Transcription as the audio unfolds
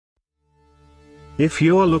If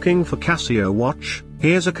you're looking for Casio watch,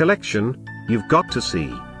 here's a collection you've got to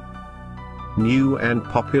see. New and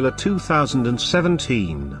popular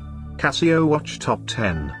 2017 Casio watch top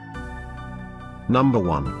 10. Number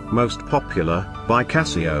 1, most popular, by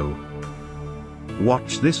Casio.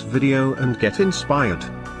 Watch this video and get inspired.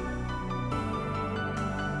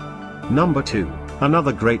 Number 2,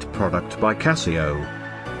 another great product by Casio.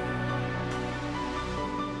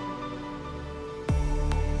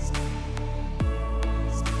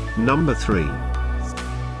 Number 3.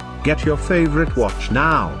 Get your favorite watch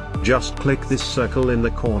now, just click this circle in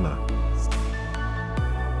the corner.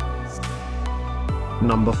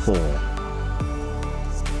 Number 4.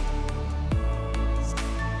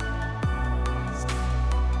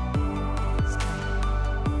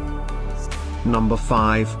 Number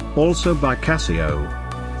 5, also by Casio.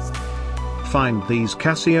 Find these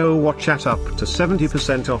Casio watch at up to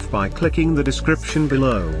 70% off by clicking the description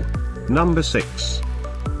below. Number 6.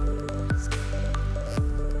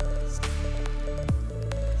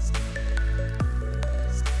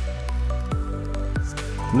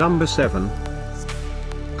 Number 7.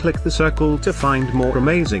 Click the circle to find more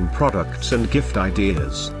amazing products and gift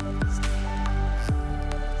ideas.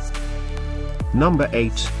 Number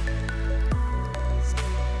 8.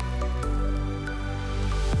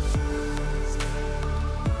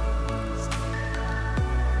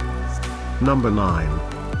 Number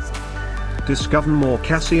 9. Discover more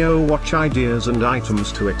Casio watch ideas and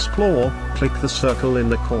items to explore, click the circle in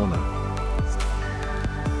the corner.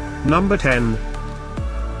 Number 10.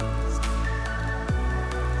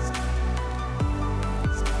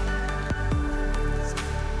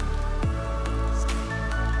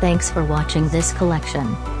 Thanks for watching this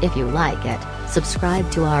collection. If you like it, subscribe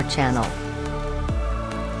to our channel.